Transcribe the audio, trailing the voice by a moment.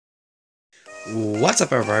What's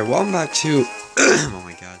up, everybody? Welcome back to oh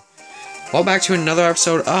my god. Welcome back to another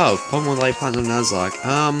episode of Pokémon Light Platnum Nuzlocke.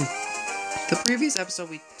 The previous episode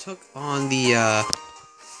we took on the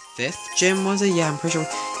 5th gym, was it? Yeah, I'm pretty sure.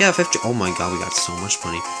 Yeah, 5th gym. Oh my god, we got so much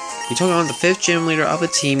money. We took on the 5th gym leader of the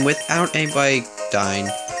team without anybody dying.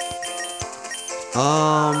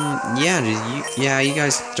 Yeah, you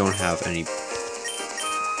guys don't have any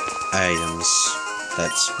items.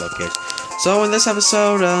 That's okay. So in this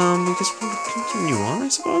episode, I guess we'll continue on, I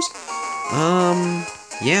suppose.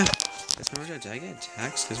 Yeah. Did I get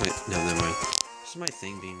attacked? Cause no, never mind. This is my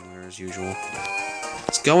thing being weird as usual.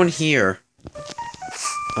 Let's go in here.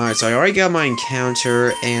 Alright, so I already got my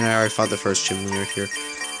encounter, and I already fought the first gym leader here.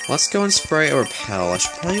 Let's go and spray or repel. I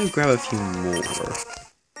should probably grab a few more.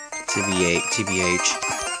 TBH.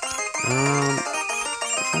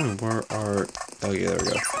 Where are... Oh yeah, there we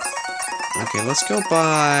go. Okay, let's go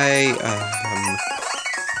buy,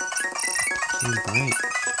 can't buy it.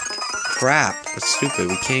 Crap, that's stupid.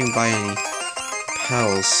 We can't buy any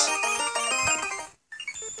repels.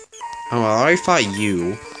 Oh, well, I already fought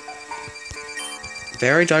you.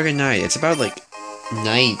 Very dark at night. It's about, like,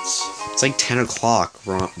 night. It's like 10 o'clock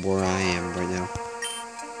where I am right now.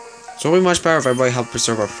 So it'll be much better if everybody helped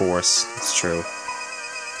preserve our forest. That's true.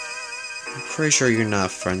 I'm pretty sure you're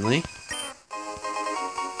not friendly.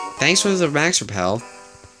 Thanks for the max repel.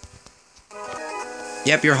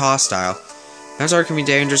 Yep, you're hostile. Charizard can be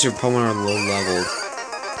dangerous if your Pokemon are low leveled.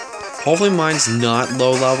 Hopefully mine's not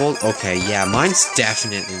low leveled. Okay, yeah, mine's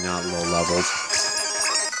definitely not low leveled.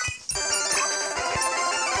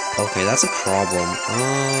 Okay, that's a problem.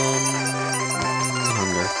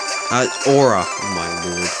 Hunger. Aura. Oh my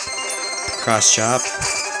lord. Cross chop.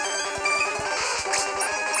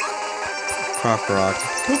 Croc rock.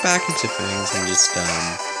 Go back into things and just,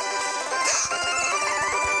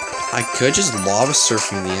 I could just lava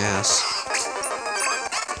surf in the ass.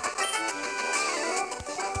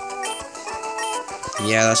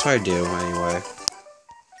 Yeah, that's what I do, anyway.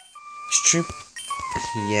 Extreme...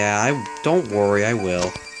 Yeah, don't worry, I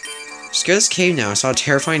will. Just go to this cave now. I saw a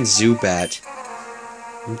terrifying Zubat.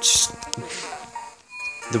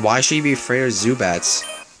 Why should you be afraid of Zubats?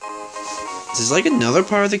 Is this like another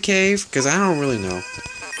part of the cave? Because I don't really know.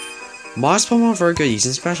 Moss Pokemon are very good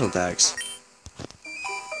using special attacks.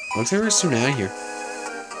 Looks like we're soon out of here.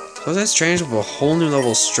 So that's strange with a whole new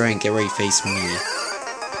level of strength. Get ready to face me.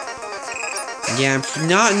 Yeah,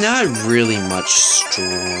 not really much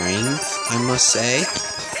strength, I must say.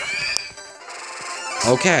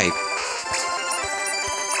 Okay.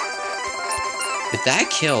 If that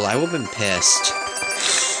killed, I would have been pissed.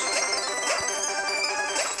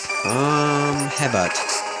 Headbutt.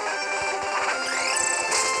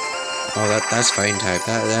 Oh, that's fighting type.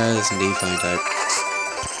 That is indeed fighting type.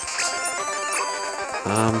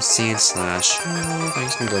 Sand Slash. Oh, I'm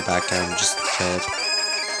just gonna go back down and just kill it.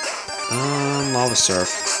 Lava Surf.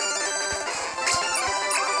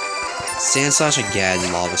 Sand Slash again,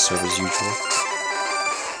 Lava Surf as usual.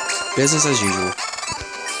 Business as usual.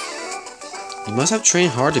 You must have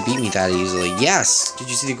trained hard to beat me that easily. Yes! Did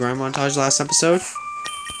you see the grind montage last episode?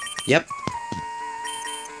 Yep.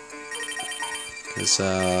 Because,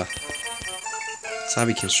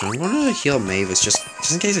 Sabi became strong. I wanted to heal Mavis just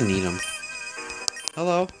in case I need him.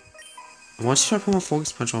 Hello. I want you to put my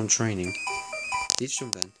focus punch while I'm training. Teach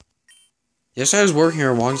him then. Yesterday I was working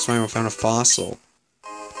here walking to my found a fossil.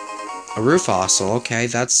 A root fossil, okay,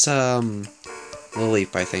 that's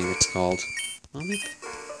Lilleaf, I think it's called. Lilleaf?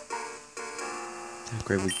 Oh,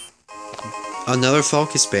 great. Another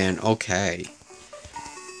focus band, okay.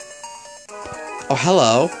 Oh,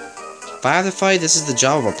 hello. If I have to fight, this is the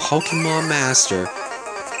job of a Pokemon Master.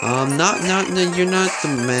 You're not the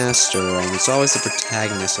master, it's always the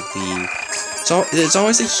protagonist of the... It's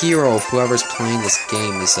always the hero of whoever's playing this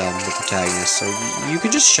game is, the protagonist, so you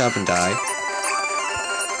can just shove and die.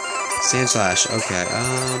 Sand Slash, okay,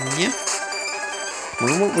 yeah.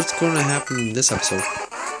 Wonder what's going to happen in this episode.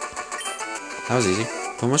 That was easy.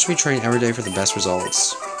 Pokemon should be trained every day for the best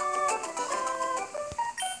results.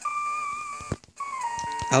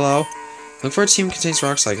 Hello. Look for a team that contains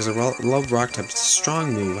Rock Slide, because I love Rock type. It's a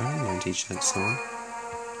strong move. I don't want to teach that to someone.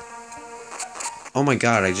 Oh my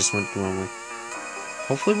god, I just went the wrong way.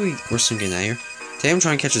 Hopefully we're soon getting out of here. Today I'm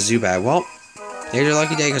trying to catch a Zubat. Well, today's your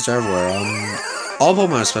lucky day because they're everywhere. All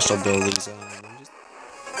Pokemon have special abilities.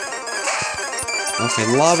 Okay,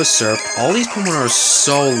 Lava Surf. All these Pokemon are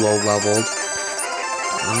so low leveled.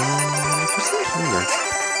 What's the hunger?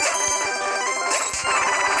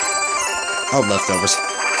 Oh, leftovers.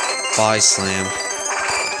 Body Slam.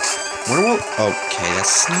 Wonder what... Okay,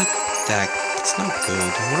 that's not good. I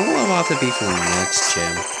wonder what I'll have to be for the next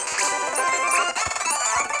gym.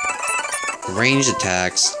 Ranged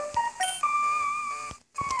attacks.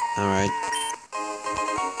 Alright.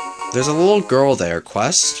 There's a little girl there.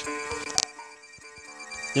 Quest?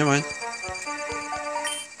 Never mind.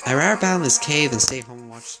 I'd rather battle in this cave than stay home and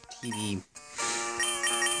watch TV.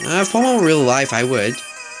 If Pokemon were real life, I would.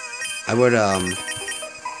 I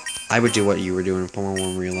would do what you were doing if Pokemon were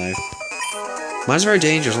in real life. Mine's very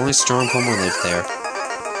dangerous. Only strong Pokemon live there.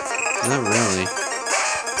 Not really.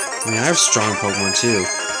 I mean, I have strong Pokemon too.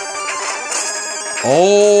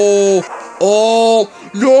 Oh! Oh!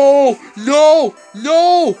 No! No!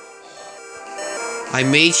 No! I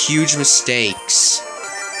made huge mistakes.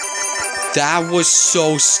 That was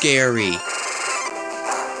so scary.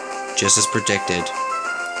 Just as predicted.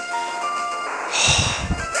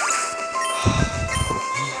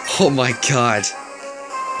 Oh my god.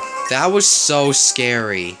 That was so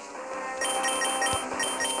scary.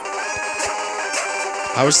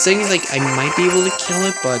 I was thinking, like, I might be able to kill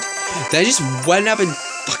it, but that just went up and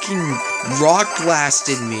fucking rock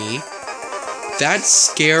blasted me. That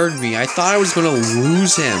scared me. I thought I was gonna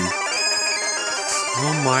lose him.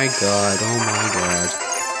 Oh my god, oh my god.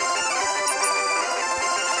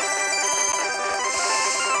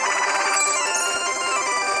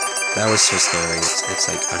 That was so scary. It's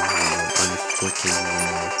like unreal, unfreaking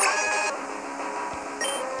real.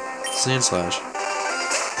 Sand Slash.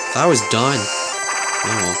 That was done.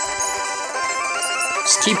 Oh.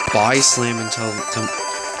 Just keep body slamming till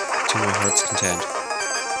my heart's content.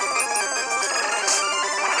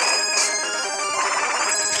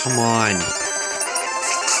 Come on.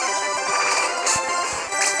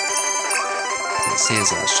 Sand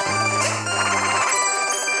Slash.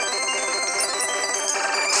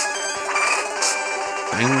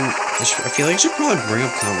 I feel like I should probably bring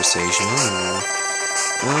up conversation. I don't know.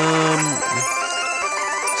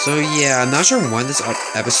 So yeah, I'm not sure when this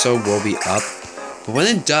episode will be up, but when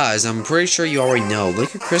it does, I'm pretty sure you already know.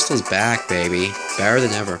 Liquid Crystal's back, baby. Better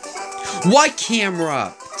than ever. What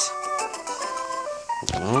camera?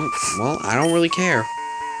 Well, I don't really care.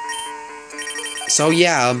 So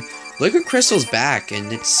yeah, Liquid Crystal's back,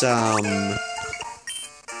 and it's,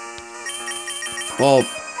 well,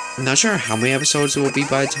 I'm not sure how many episodes it will be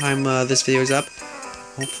by the time this video is up.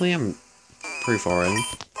 Hopefully I'm pretty far in.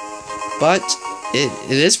 But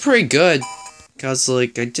it is pretty good, because,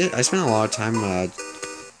 like, I spent a lot of time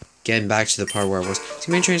getting back to the part where I was.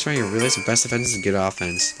 Too many trains right here. Realize the best defense is a good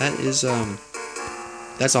offense. That is,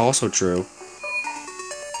 that's also true.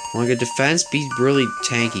 Well, good defense, be really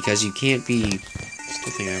tanky, because you can't be...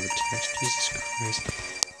 Still think I have a text. Jesus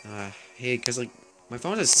Christ. Hey, because, like, my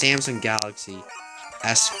phone is a Samsung Galaxy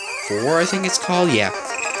S4, I think it's called? Yeah.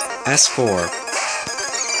 S4.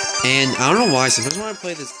 And I don't know why, sometimes when I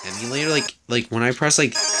play this emulator, like, when I press,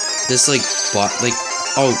 like, this, like,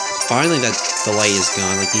 oh, finally the light is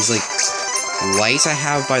gone. Like, these, like, lights I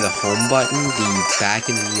have by the home button, the back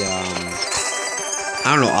in the,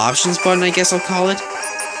 I don't know, options button, I guess I'll call it.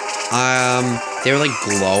 They're, like,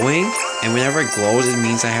 glowing, and whenever it glows, it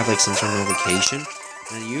means I have, like, some sort of notification.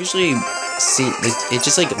 And I usually see, like, it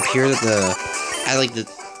just, like, appears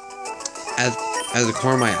at the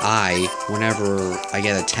corner of my eye whenever I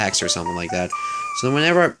get a text or something like that. So then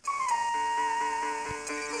whenever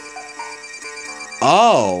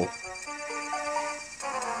Oh!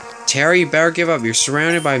 Terry, you better give up. You're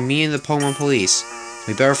surrounded by me and the Pokemon police.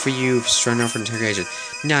 It'd be better for you surrender for interrogation.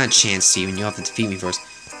 Not a chance, Steven. You'll have to defeat me first.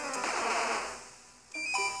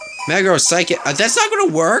 Mega Psychic. That's not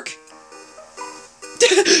gonna work!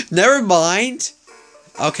 Never mind!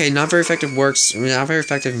 Okay, not very effective moves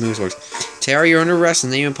works. Terry, you're under arrest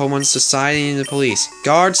in the name of Pokemon Society and the police.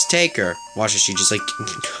 Guards, take her. Watch it, she just like...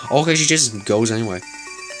 Okay, she just goes anyway.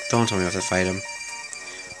 Don't tell me I have to fight him.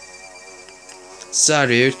 So,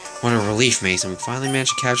 dude, what a relief, Mason. We finally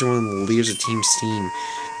managed to capture one of the leaders of Team Steam.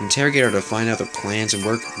 Interrogate her to find out their plans and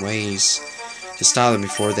work ways to stop them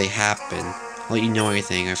before they happen. I'll let you know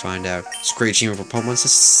anything I find out. It's a great achievement for Pokemon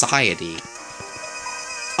Society.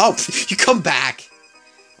 Oh, you come back!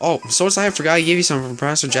 Oh, I'm so excited I forgot I gave you something from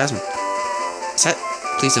Professor Jasmine. Is that...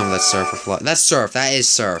 Please tell me that's Surf or Flood. That's Surf. That is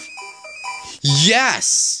Surf.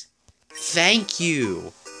 Yes! Thank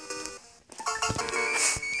you!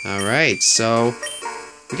 Alright, so...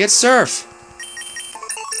 We get Surf!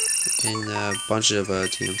 And a bunch of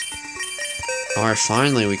teams. Alright,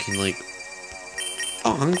 finally we can, like...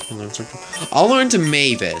 Oh, I'm gonna learn something. I'll learn to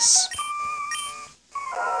Mavis.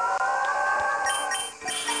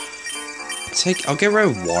 I'll get rid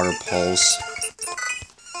of Water Pulse.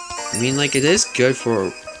 I mean, like, it is good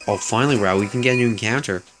for... Oh, finally, wow, we can get a new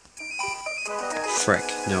encounter. Frick,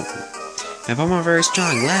 nope. My Pokemon are very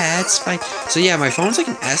strong, let's fight. So yeah, my phone's like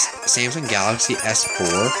an Samsung Galaxy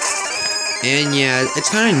S4. And yeah, it's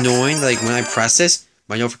kind of annoying. Like when I press this,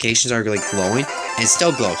 my notifications are like glowing, and it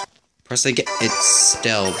still glows. Press like it's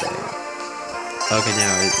still there. Okay,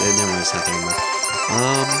 now never mind, it's not there anymore.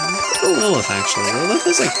 Lilith actually. Lilith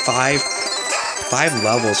is like five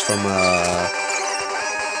levels from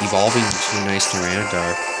evolving to a nice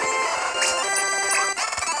Tyranitar.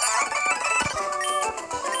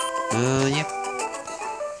 Yeah.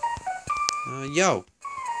 Yo.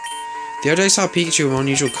 The other day I saw Pikachu of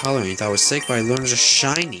unusual coloring. I thought it was sick, but I learned it was a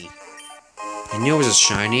shiny. I knew it was a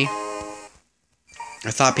shiny.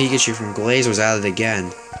 I thought Pikachu from Glaze was at it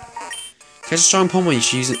again. Catch a strong Pokemon, you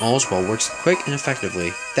should use an Ultra Ball. Works quick and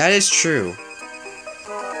effectively. That is true.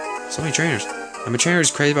 So many trainers. I'm a trainer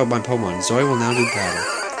who's crazy about my Pokemon. Zoe will now do battle.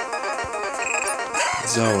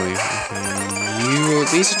 Zoe. Okay. You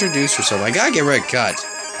at least introduce yourself. I gotta get rid of Cut.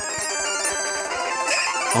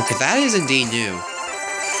 Okay, that is indeed new.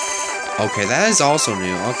 Okay, that is also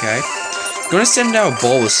new. Okay. I'm gonna send out a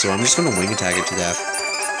Bulbasaur. I'm just gonna wing attack it to death.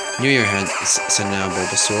 Knew your hand sending out a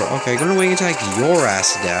Bulbasaur. Okay, gonna wing attack your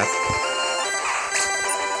ass to death.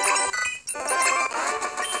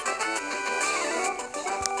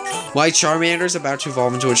 My Charmander is about to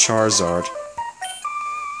evolve into a Charizard.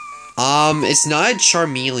 It's not a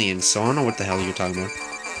Charmeleon, so I don't know what the hell you're talking about.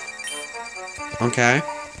 Okay.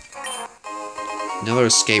 Another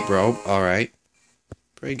escape rope. Alright.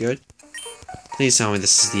 Pretty good. Please tell me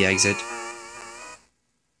this is the exit.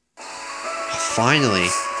 Finally.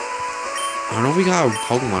 I don't know if we got a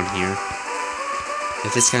Pokemon here.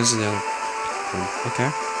 If this counts as another one.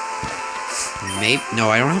 Okay. Maybe. No,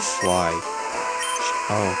 I don't have Fly.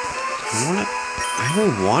 Oh. I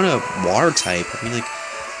don't want a water type. I mean, like,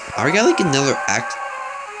 I got like another act.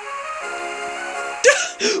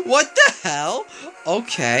 What the hell?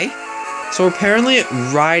 Okay. So apparently,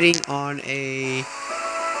 riding on a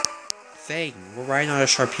thing. We're riding on a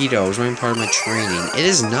Sharpedo. It's running part of my training. It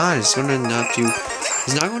is not. It's gonna not do.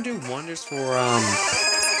 It's not gonna do wonders for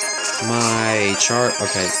my chart.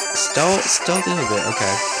 Okay. Still did a bit.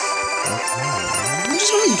 Okay. I'm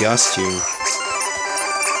just gonna gust you.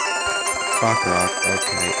 Rock.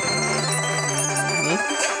 Okay.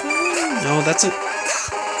 No, that's a.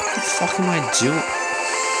 What the fuck am I doing?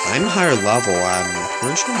 I'm higher level. I'm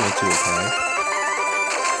pretty sure I might do okay.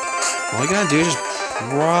 All I gotta do is just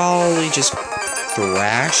probably just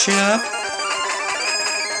thrash it up.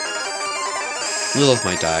 Lilith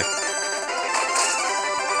might die.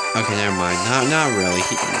 Okay, never mind. Not really.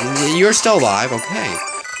 You're still alive. Okay.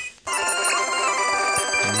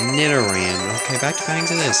 Nidoran. Okay, back to Fangs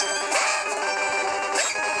it is.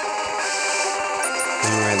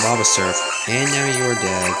 Alright, Lava Surf. And now you're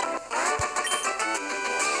dead.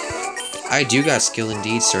 I do got skill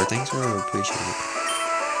indeed, sir. Thanks for appreciating it.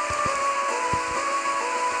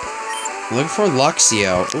 I'm looking for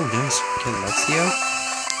Luxio. Oh, nice. Get Luxio.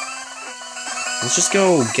 Let's just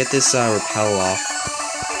go get this repel off.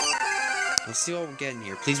 Let's see what we're getting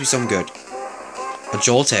here. Please be something good. A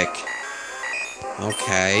Joltik.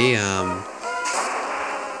 Okay,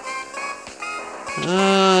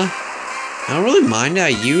 I don't really mind it. I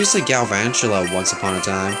used the Galvantula once upon a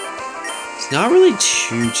time. It's not really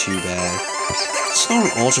too bad. Just throw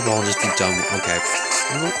an Ultra Ball and just be done. Okay.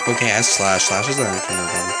 Okay, as Slash. Slash is actually no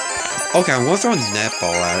problem. Okay, I'm gonna throw a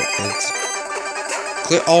Netball out. It's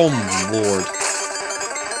clear. Oh, Lord.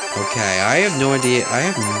 Okay, I have no idea. I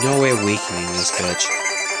have no way of weakening this bitch.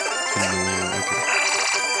 Okay.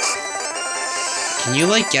 Can you,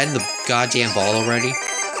 like, get in the goddamn ball already?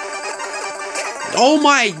 Oh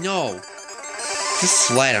my, no! Just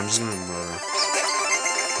fled, I'm just gonna murder.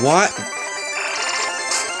 What?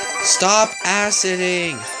 Stop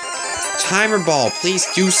aciding! Timer ball, please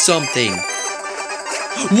do something!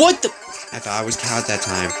 What the? I thought I was caught that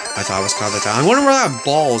time. I want to run out of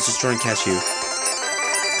balls just trying to catch you.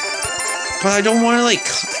 But I don't want to, like,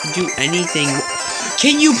 do anything.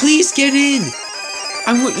 Can you please get in?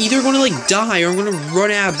 I'm either going to, like, die or I'm going to run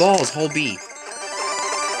out of balls. Hold B.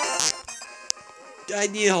 I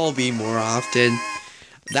need Hold B more often.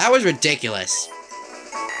 That was ridiculous.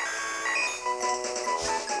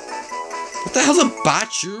 What the hell's a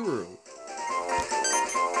Bachuru?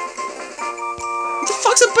 What the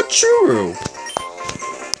fuck's a Bachuru?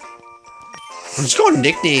 I'm just going to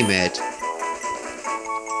nickname it.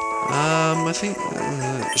 I think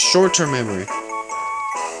short-term memory.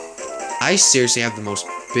 I seriously have the most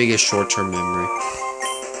biggest short-term memory.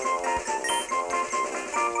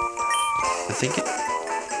 I think it.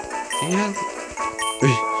 Yeah.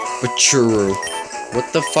 Bachuru.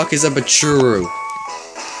 What the fuck is a Bachuru?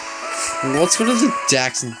 Let's go to the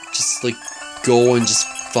Dex and just like go and just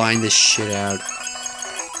find this shit out.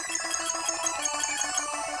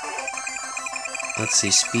 Let's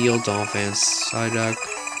see, Spiel, Dolphin, Psyduck,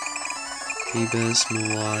 Phoebus,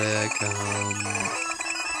 Melodic, okay,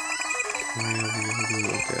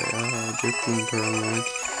 Drifting Purloin.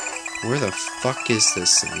 Where the fuck is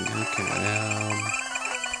this thing? Okay,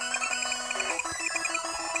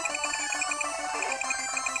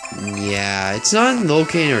 yeah, it's not in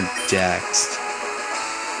Locating or Dex.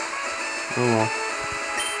 Oh well.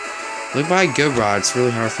 Look by Good Rod, it's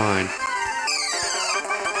really hard to find.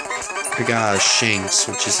 I got a Shanks,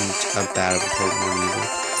 which isn't a bad of a Pokemon either.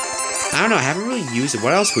 I don't know, I haven't really used it.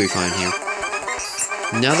 What else can we find here?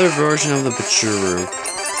 Another version of the Pachuru.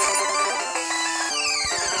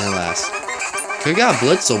 At last. Could've got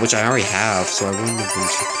Blitzel, which I already have, so I wouldn't have been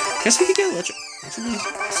too... Guess we could get Electric.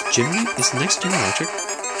 Is the next gym Electric?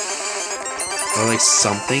 Or like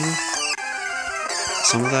something?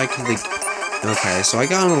 Something that I could like... Okay, so I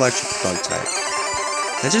got an Electric Bug type.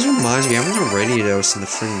 That just reminds me, I haven't done Radiados in the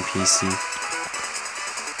friggin' PC.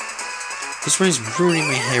 This rain's ruining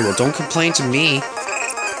my hair. Well, don't complain to me.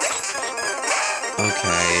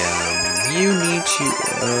 Okay, you need to,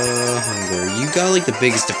 hunger. You got, like, the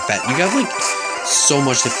biggest defense. You got, like, so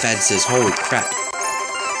much defenses. Holy crap.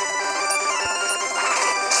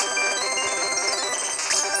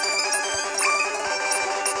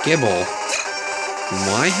 Gibble.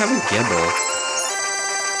 Why have a Gibble?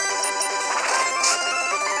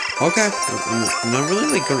 Okay, I'm not really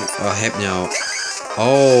like going. Oh, Hypno.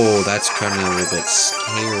 Oh, that's kind of a little bit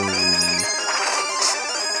scary.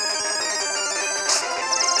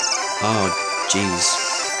 Oh, jeez.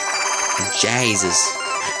 Jesus.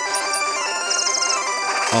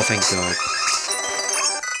 Oh, thank God.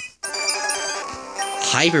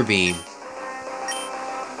 Hyper Beam.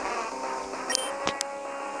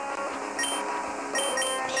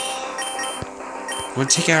 I'm gonna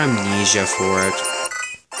take out Amnesia for it.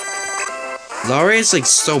 Laurie is like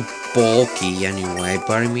so bulky anyway,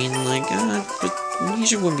 but I mean like, but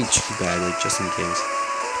Amnesia wouldn't be too bad, like just in case.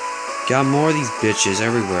 Got more of these bitches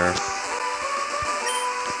everywhere.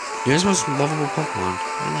 You're the most lovable Pokemon.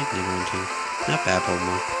 I like Nidoran too. Not bad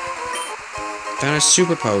Pokemon. Found a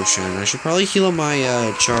Super Potion. I should probably heal up my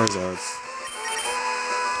Charizard.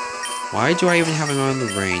 Why do I even have it on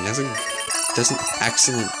the rain? That's an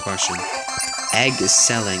excellent question.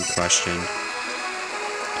 Egg-selling question.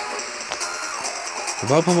 The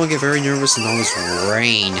wild Pokemon get very nervous in all this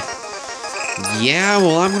rain. Yeah,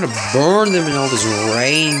 well, I'm gonna burn them in all this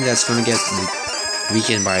rain that's gonna get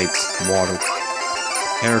weakened by water.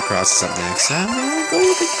 Heracross is up next. I'm gonna go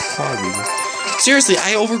with the Quadri. Seriously,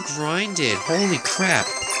 I overgrinded. Holy crap.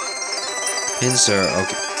 Pinsir,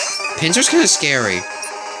 okay. Pinsir's kinda scary.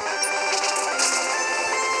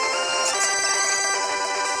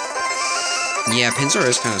 Yeah, Pinsir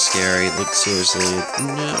is kinda scary. Like, seriously.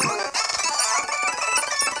 No.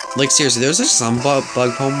 Like, seriously, there's just some bug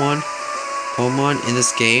Pokemon in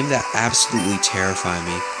this game that absolutely terrify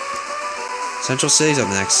me. Central City's up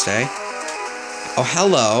next, eh? Oh,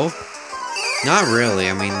 hello. Not really,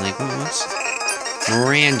 I mean, like, what's...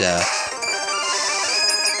 Miranda.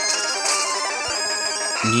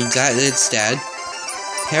 It's dead.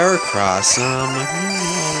 Heracross, a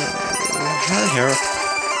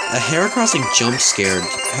Heracross, like,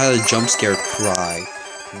 had a jump scare cry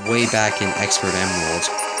way back in Expert Emerald.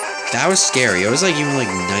 That was scary. It was like even like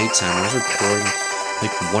nighttime. I was recording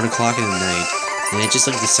like 1 o'clock in the night, and it just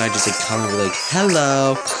like decided to just like come and be like,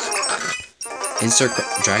 hello. Insert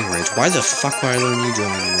Dragon Rage. Why the fuck would I learn you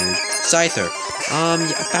Dragon Rage? Scyther. Yeah,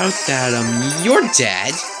 about that, you're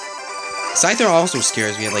dead. Scyther also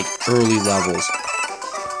scares me at like early levels.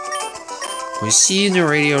 When you see it in the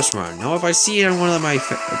radio, smart. No, if I see it, I want to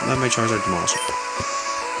let my Charizard demolish it.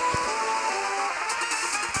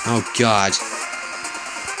 Oh god.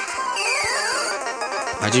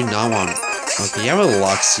 I do not want... Okay, you have a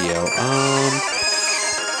Luxio.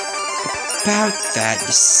 About that,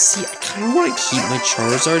 you see, I kind of want to keep my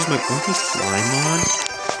Charizards, my only Flymon.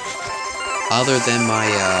 Other than my,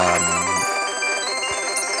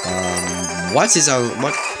 what's his,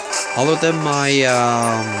 what? Other than my,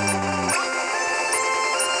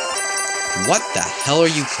 what the hell are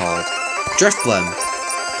you called? Drifblim.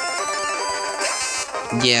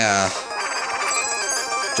 Yeah.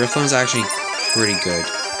 Drifblim's actually pretty good.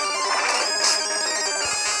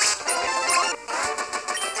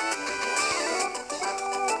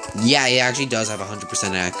 Yeah, it actually does have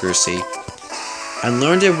 100% accuracy. I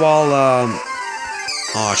learned it while,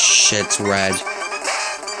 oh shit, it's red.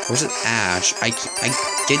 Or was it Ash? I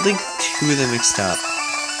get like 2 of them mixed up.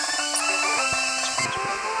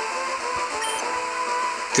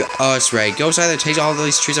 Oh, it's right. Ghost either takes all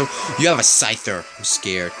these trees out. You have a Scyther. I'm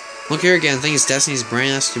scared. Look here again. Think it's Destiny's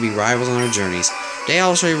brand us to be rivals on our journeys. Today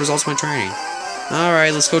I'll show you results of my training.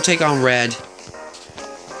 Alright, let's go take on Red.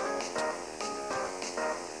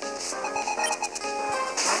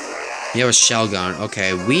 You have a shell gun.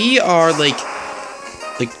 Okay, we are like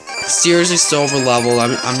seriously silver level.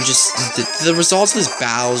 I'm just the results of this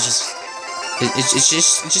battle is just it's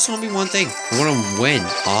just gonna be one thing. We're gonna win,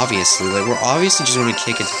 obviously. Like we're obviously just gonna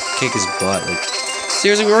kick his butt. Like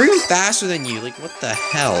seriously, we're even faster than you. Like what the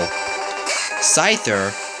hell?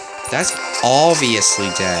 Scyther, that's obviously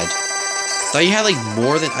dead. I thought you had like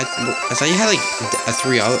more than I thought you had like a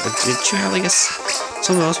 3-0. Did you have like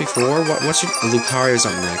something else before? What's your Lucario's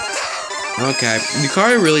up next? Okay,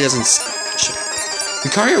 Lucario really doesn't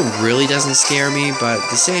scare me, but at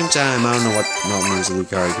the same time, I don't know what moves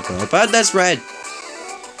Lucario could throw. But that's Red.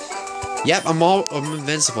 Yep, I'm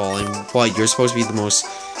invincible, and what? You're supposed to be the most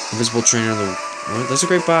invincible trainer in the. Well, that's a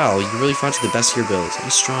great battle. You really fought to the best of your abilities. Be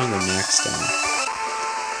stronger next time.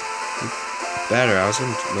 Better. I was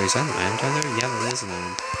gonna. Wait, is that an item down there? Yeah, that is an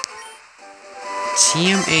item.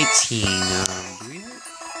 TM18. Do we?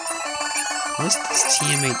 What's this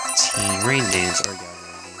TM18? Rain Dance. Oh, yeah.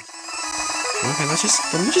 Okay, let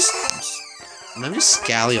me just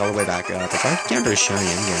scally all the way back up. If I can't do a shiny,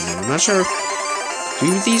 I'm getting it. I'm not sure.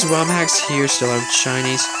 Do these ROM hacks here still have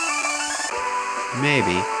shinies?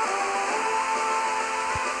 Maybe.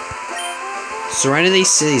 Serenity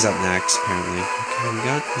City's up next, apparently. Okay, we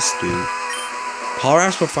got this dude.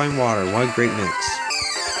 Polyraps will find water. What a great mix.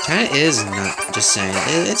 Kinda is, not just saying.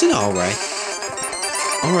 It's an alright.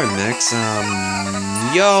 Alright, mix.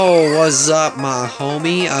 Yo, what's up, my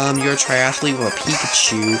homie? You're a triathlete with a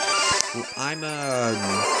Pikachu. Well, I'm a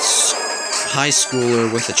high schooler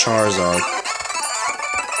with a Charizard.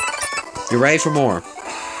 You're ready for more.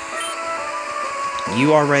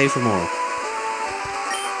 You are ready for more.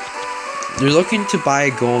 You're looking to buy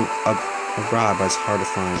a rod, but it's hard to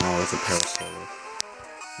find all with a Parasol.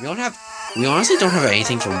 We honestly don't have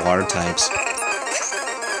anything for water types.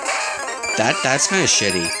 That's kind of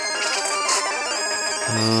shitty.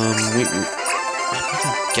 I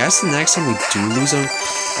guess the next time we do lose a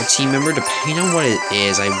team member, depending on what it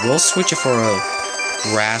is, I will switch it for a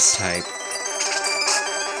grass type.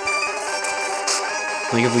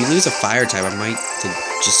 Like if we lose a fire type, I might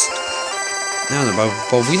just. I don't know,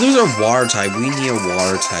 but if we lose our water type, we need a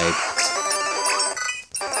water type.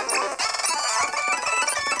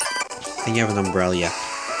 And you have an umbrella, yeah.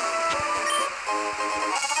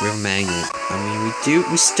 We have a magnet. I mean,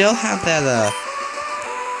 we still have that,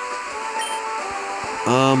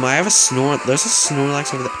 I have a there's a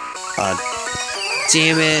Snorlax over there.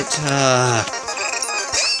 Damn it,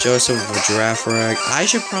 Joseph with a Giraffe Rag. I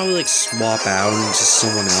should probably, like, swap out into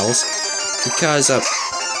someone else, because,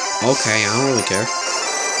 okay, I don't really care.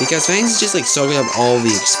 Because Fangs is just, like, soaking up all the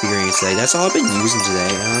experience today. That's all I've been using today.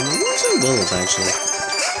 What's Lilith, actually?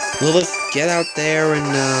 Lilith, get out there and,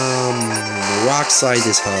 rock slide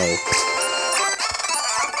this hoe.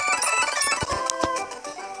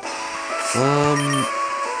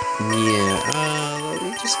 Yeah,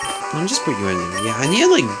 let me just put you in there. Yeah, I need to,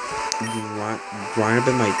 like, grind up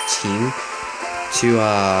in my team to,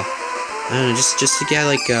 I don't know, just to get,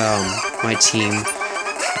 like, my team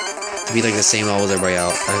to be, like, the same level as everybody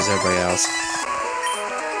else.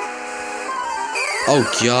 Oh,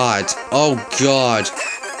 God. Oh, God.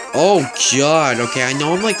 Oh, God. Okay, I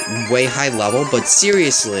know I'm, like, way high level, but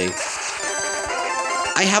seriously.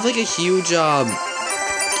 I have, like, a huge,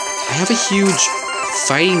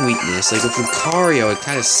 fighting weakness. Like, with Lucario, it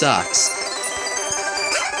kind of sucks.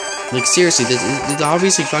 Like, seriously, this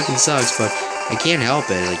obviously fucking sucks, but I can't help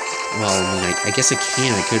it. Like, well, I mean, I guess I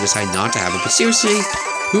can. I could decide not to have it, but seriously,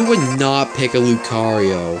 who would not pick a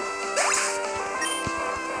Lucario?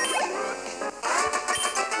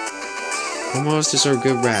 Almost deserve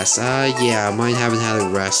good rest. Yeah, mine haven't had a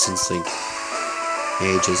rest since, like,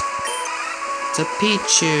 ages. It's a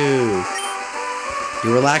Pichu!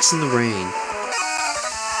 You relax in the rain.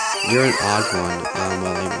 You're an odd one.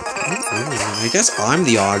 I guess I'm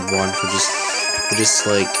the odd one for just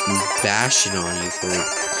like bashing on you for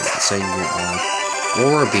saying you're odd.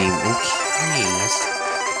 Aura Beam. Okay.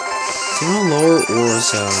 So I'm gonna lower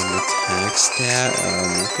Aura's attack stat.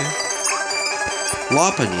 Okay.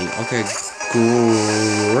 Lopunny. Okay.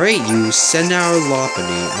 Great. You send out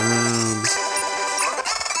Lopunny.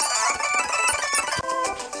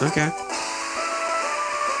 Okay.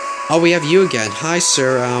 Oh, we have you again. Hi,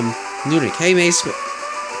 sir. Lunatic. Hey, Mace.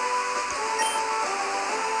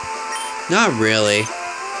 Not really.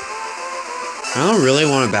 I don't really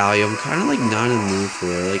want to battle you. I'm kind of, like, not in the mood for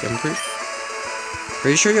it. Like, I'm pretty...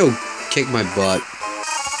 Pretty sure you'll kick my butt.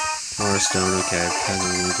 Hearthstone, okay.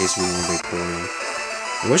 Platnum, in case we want to be boring.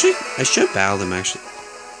 I should battle them, actually.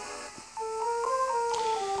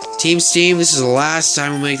 Team Steam, this is the last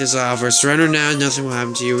time we'll make this offer. Surrender now, nothing will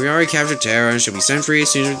happen to you. We already captured Terra and should be set free as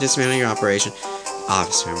soon as we dismantle your operation.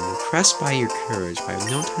 Officer, I'm impressed by your courage, but I have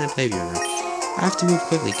no time to play with you now. I have to move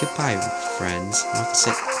quickly. Goodbye, friends. I'll have to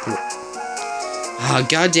sit through. Ah,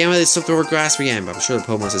 god damn it, they slipped over grasp again, but I'm sure the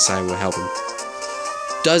Pokemon Society will help him.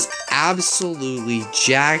 Does absolutely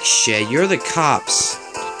jack shit. You're the cops.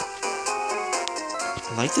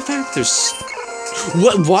 I like the fact that there's...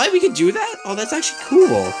 What? Why we could do that? Oh, that's actually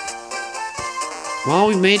cool. Well,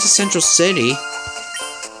 we made it to Central City.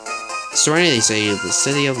 Serenity City, the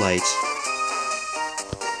City of Light.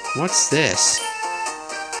 What's this?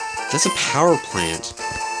 That's a power plant.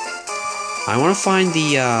 I want to find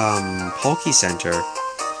the, Poke Center.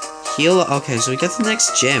 Heal... Okay, so we got the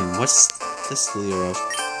next gym. What's this leader of?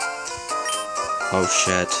 Oh,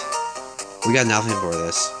 shit. We got nothing for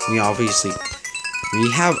this. We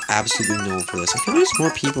have absolutely no one for this. I feel like there's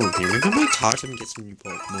more people in here. Maybe I might talk to them and get some new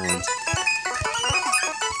Pokemon.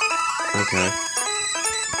 Okay.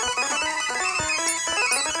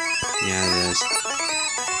 Yeah, it is.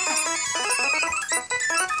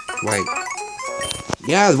 Wait.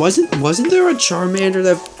 Yeah, wasn't there a Charmander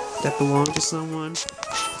that belonged to someone?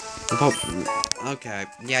 Okay.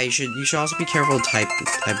 Yeah, you should also be careful of type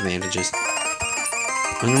advantages.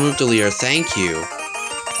 I'm gonna move to leader. Thank you.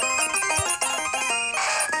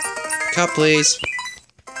 Cup, please.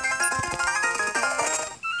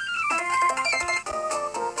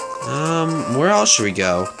 Where else should we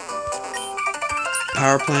go?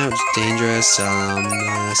 Power plant, which is dangerous.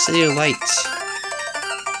 City of Light.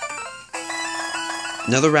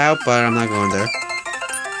 Another route, but I'm not going there.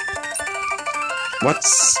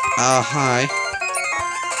 What's... hi.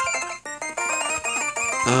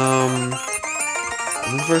 I'm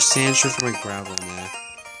looking for a Sandshrew for my gravel now.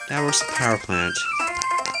 That works the power plant.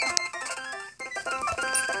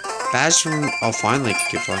 Badge from... Oh, finally, I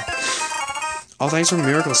could get one. Oh, thanks for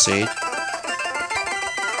Miracle Seed.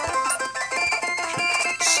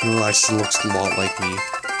 Snorlax looks a lot like me.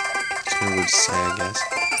 It's kind of weird to say, I guess.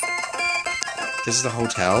 This is the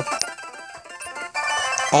hotel.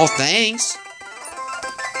 Oh, thanks!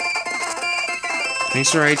 Thanks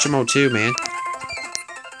for HMO too, man.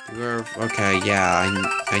 You're... Okay, yeah,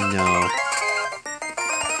 I know.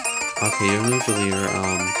 Okay, you moved to leader,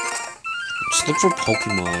 just look for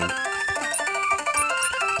Pokemon.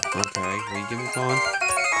 Okay, will you give me one?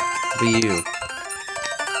 How about you?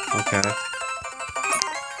 Okay.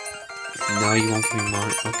 No, you won't give me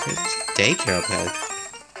mine. Okay, daycare up ahead.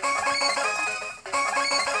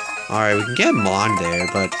 Alright, we can get Mon there,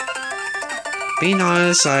 but... Being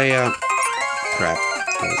honest, crap.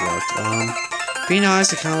 That was locked. Being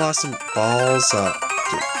honest, I kinda lost some balls, did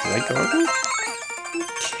I go over?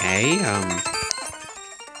 Okay,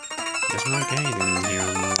 guess I'm not getting anything in here,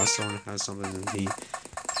 unless someone has something in here.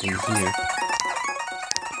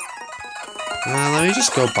 Let me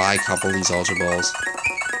just go buy a couple of these Ultra Balls.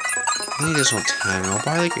 I need this one 10. I'll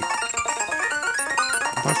buy like I'll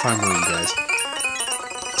buy 5 more of you guys.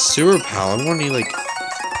 Sewer Pal, I'm gonna need like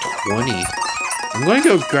 20. I'm gonna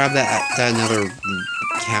go grab that another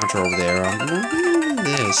counter over there. I'm gonna do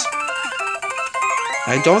this.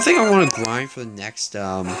 I don't think I want to grind for the next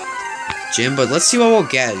gym, but let's see what we'll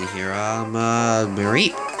get in here.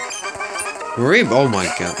 Mareep. Mareep, oh my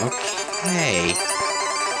god, okay.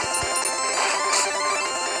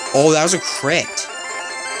 Oh, that was a crit.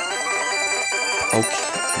 Okay,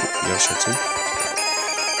 Yoshitsu.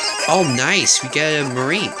 Oh, nice, we get a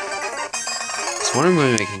Mareep. I was wondering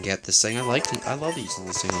when I can get this thing. I love using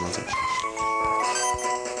this thing all the time.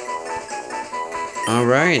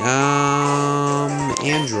 Alright,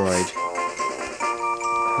 Android.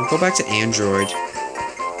 We'll go back to Android.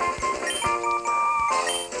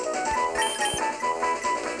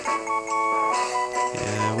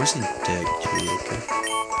 Yeah, where's the deck? Okay.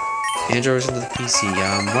 Android's into the PC.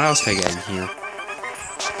 What else can I get in here?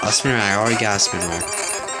 A Spinarak. I already got a Spinarak.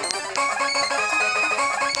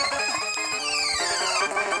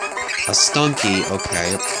 A Stunky.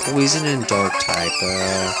 Okay. A Poison and Dark type.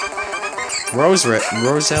 Roselia.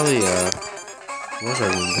 Roselia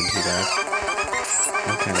wouldn't been too bad.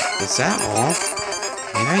 Okay, is that all?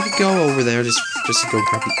 Maybe I could go over there just to go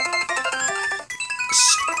grab it.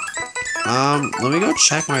 Let me go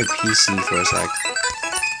check my PC for a sec.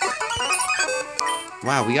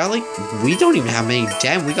 Wow, we don't even have many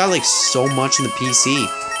damn, we got like so much in the PC.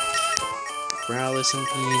 Growlithe,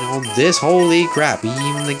 and all this, holy crap, we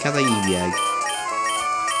even got the Eevee egg.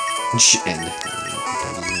 And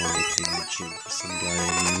gym for some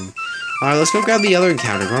guy. Alright, let's go grab the other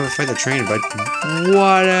encounter. We're gonna fight the trainer, but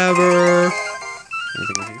whatever.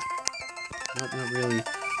 Anything over here? Nope, not really.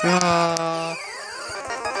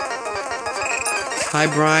 Hi,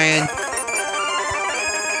 Brian.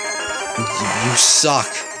 You suck.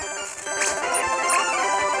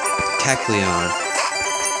 Kecleon.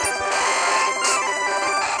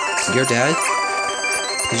 You're dead?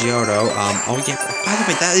 Pidgeotto, oh yeah, by the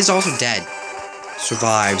way, that is also dead.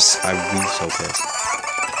 Survives. I'm really so pissed.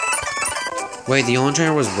 Wait, the only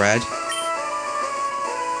trainer was red?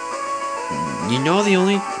 You know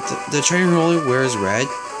the trainer who only wears red?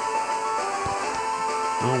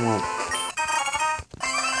 Oh, well.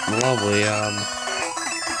 Lovely,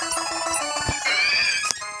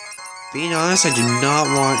 being honest, I do not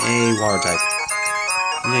want a water type.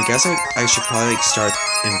 I mean, I guess I should probably start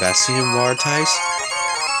investing in water types.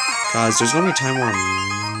 Cause there's gonna be a time where I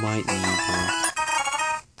might need one.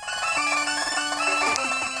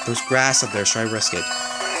 There's grass up there, should I risk it?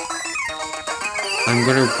 I'm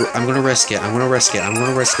gonna risk it. I'm gonna risk it.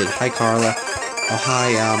 Hi, Carla. Oh,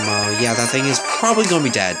 hi, yeah, that thing is probably gonna be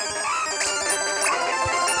dead.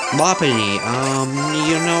 Lopunny,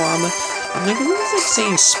 you know, I'm not gonna like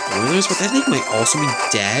saying spoilers, but that thing might also be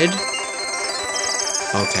dead.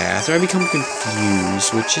 Okay, after I become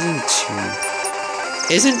confused, which isn't too...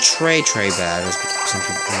 Isn't Trey bad, as some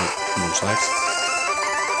people like Nuzlocke?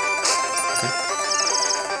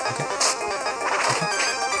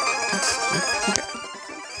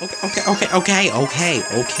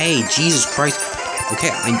 Okay, Jesus Christ.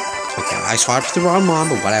 Okay, I swapped the wrong one,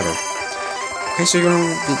 but whatever. Okay, so you're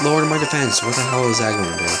gonna lower my defense. What the hell is that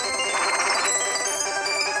gonna do?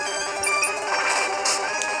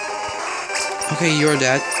 Okay, you're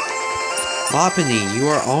dead. Lopunny, you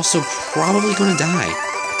are also probably gonna die.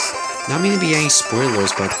 Not mean to be any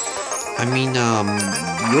spoilers, but I mean,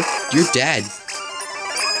 you're dead.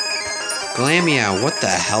 Glameow, what the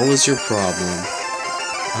hell is your problem?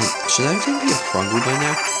 Should I think be a Prugly by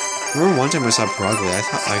now? I remember one time I saw Prugly, I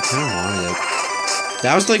thought I kinda wanted it.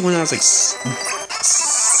 That was like when I was like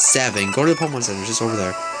 7. Go to the Pokemon Center, just over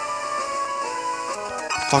there.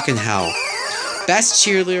 Fucking hell. Best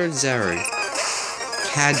cheerleader in Zeri.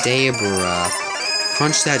 Kadabra.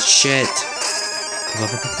 Crunch that shit.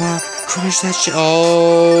 Crunch that shit.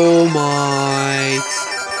 Oh my.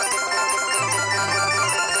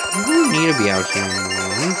 I don't need to be out here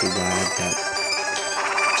anymore. I'm too glad that.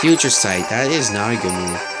 Future Sight. That is not a good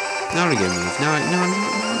move. Not a good move. Not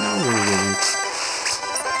really good move.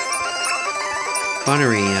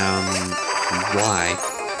 Bunnery, why?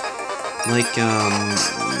 Like,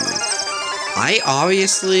 I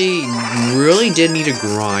obviously really did need to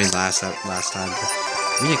grind last time, but I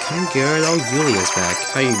mean, I kind of good. Oh, Yulia's back.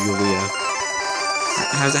 Hi, Yulia.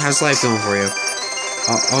 How's life going for you?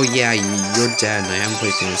 Oh yeah, you're dead, and I haven't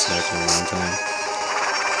played Nuzlocke in a long time.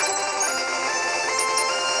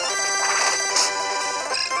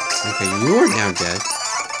 Okay, you are now dead.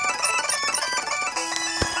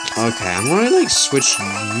 Okay, I'm gonna like switch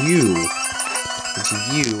you into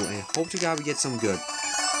you, and hope to God we get some good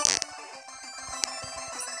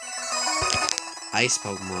ice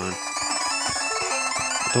Pokemon.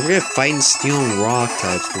 Don't forget fighting steel and rock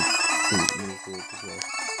types. Really cool as well.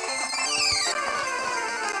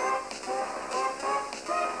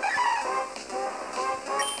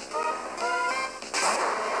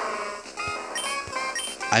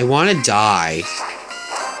 I want to die.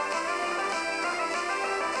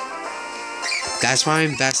 That's why I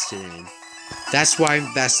invested in. That's why I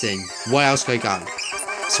invested in. What else could I got?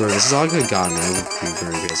 So this is all I could have gotten. I would be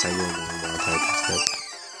very pissed. I really want a water type instead.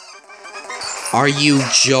 Are you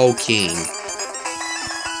joking?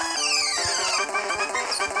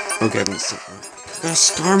 Okay, I'm gonna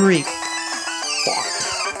Skarmory. Fuck.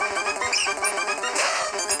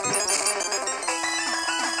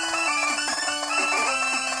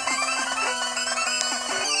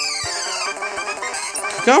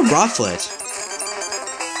 I got Rufflet.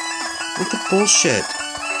 What the bullshit?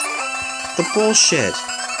 The bullshit.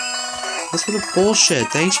 What's with the bullshit?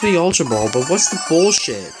 Thanks for the Ultra Ball, but what's the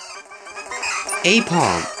bullshit?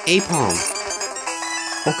 Apom.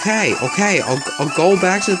 Okay, I'll go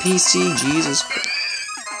back to the PC. Jesus.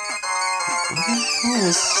 What the hell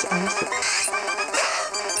is...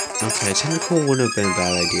 Okay, Tentacle wouldn't have been a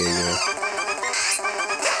bad idea here.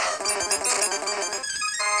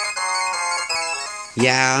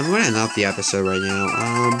 Yeah, I'm gonna end up the episode right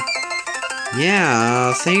now.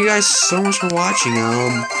 Yeah, thank you guys so much for watching.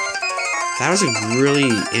 That was a really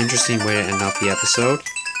interesting way to end up the episode.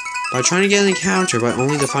 By trying to get an encounter, but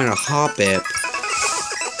only to find a Hoppip.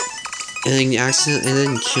 And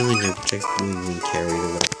then killing it, which I really carried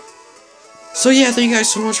away. So yeah, thank you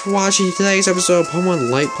guys so much for watching today's episode of Pokemon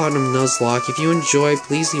Light Platinum Nuzlocke. If you enjoyed,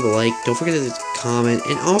 please leave a like. Don't forget to comment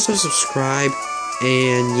and also subscribe.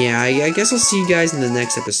 And yeah, I guess I'll see you guys in the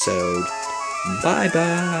next episode. Bye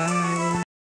bye.